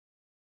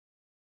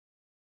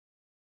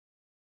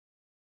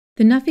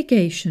The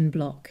navigation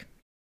block.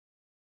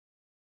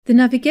 The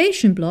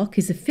navigation block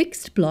is a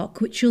fixed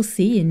block which you'll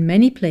see in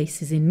many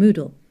places in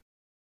Moodle.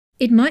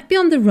 It might be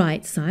on the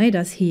right side,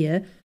 as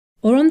here,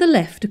 or on the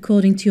left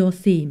according to your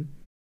theme.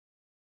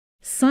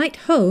 Site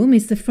Home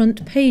is the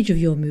front page of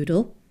your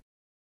Moodle,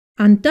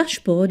 and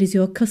Dashboard is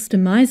your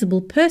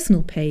customizable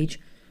personal page,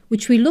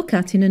 which we look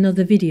at in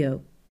another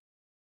video.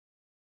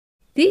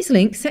 These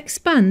links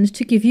expand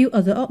to give you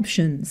other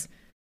options,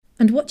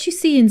 and what you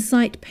see in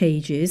site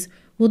pages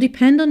will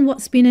depend on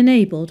what's been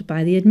enabled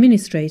by the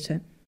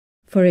administrator.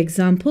 For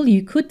example,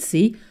 you could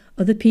see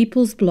other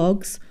people's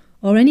blogs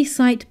or any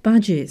site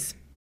badges.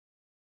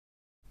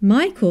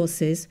 My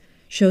Courses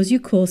shows you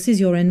courses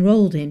you're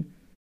enrolled in,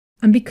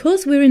 and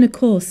because we're in a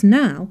course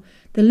now,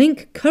 the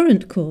link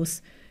Current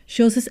Course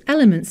shows us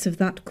elements of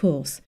that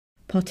course,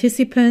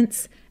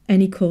 participants,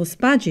 any course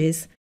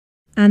badges,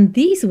 and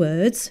these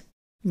words,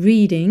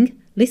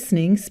 reading,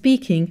 listening,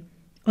 speaking,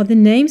 are the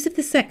names of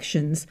the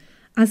sections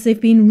as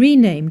they've been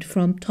renamed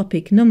from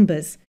topic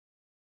numbers.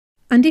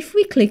 And if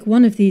we click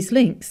one of these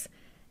links,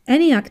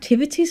 any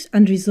activities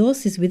and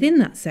resources within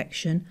that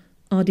section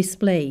are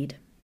displayed.